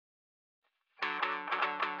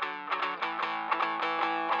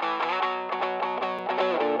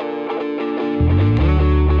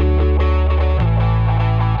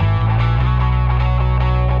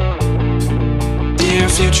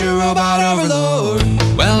future robot overlord.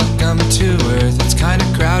 Welcome to Earth, it's kinda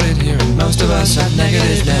crowded here and most of us have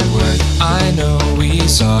negative net worth. I know we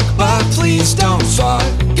suck, but please don't fuck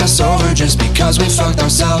us over just because we fucked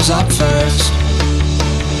ourselves up first.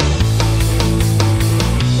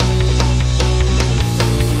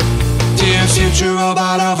 Dear future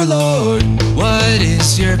robot overlord, what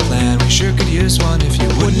is your plan? We sure could use one if you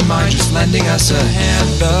wouldn't mind just lending us a hand.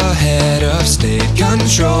 The head of state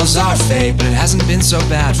controls our fate, but it hasn't been so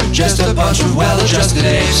bad for just a bunch of well-adjusted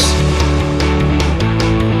apes.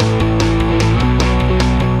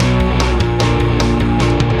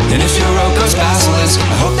 And if your road goes basilisk,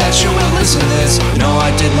 I hope that you will listen to this. You know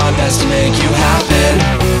I did my best to make you happen.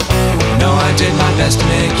 You know I did my best to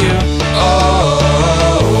make you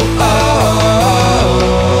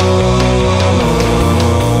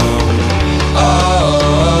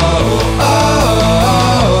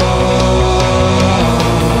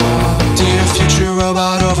Dear future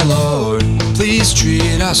robot overlord, please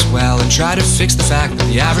treat us well and try to fix the fact that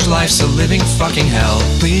the average life's a living fucking hell.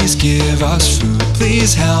 Please give us food,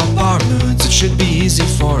 please help our moods. It should be easy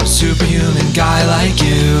for a superhuman guy like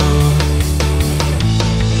you.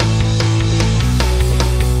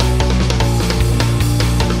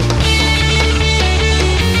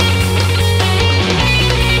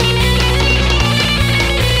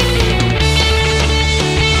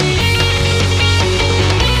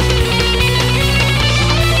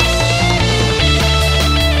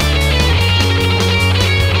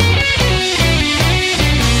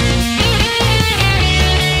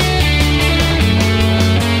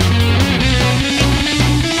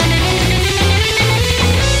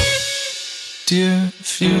 Dear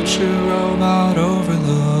future robot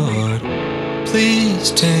overlord,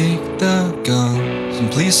 please take the guns and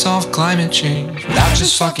please solve climate change without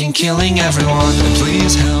just fucking killing everyone. And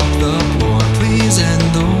please help the poor, please end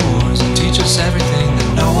the wars and teach us everything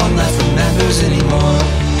that no one left remembers anymore.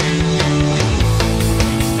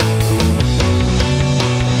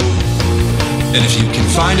 And if you can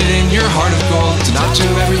find it in your heart of gold to not do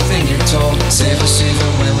everything you're told, save us even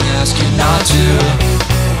when we ask you not to.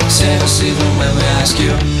 Save us even when we ask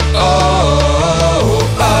you. Oh.